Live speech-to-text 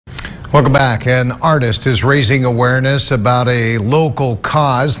Welcome back. An artist is raising awareness about a local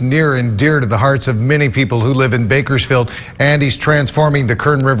cause near and dear to the hearts of many people who live in Bakersfield, and he's transforming the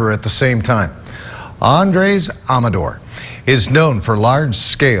Kern River at the same time. Andres Amador is known for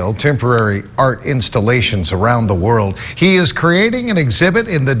large-scale temporary art installations around the world. He is creating an exhibit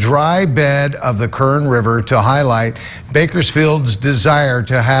in the dry bed of the Kern River to highlight Bakersfield's desire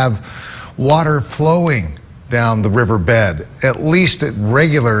to have water flowing down the riverbed, at least at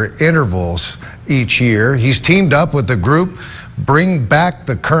regular intervals each year. He's teamed up with the group Back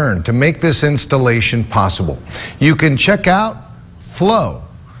the Kern to make this installation possible. You can check out Flow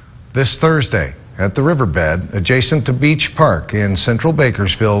this Thursday at the riverbed adjacent to Beach Park in central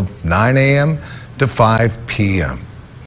Bakersfield, 9 a.m. to 5 p.m.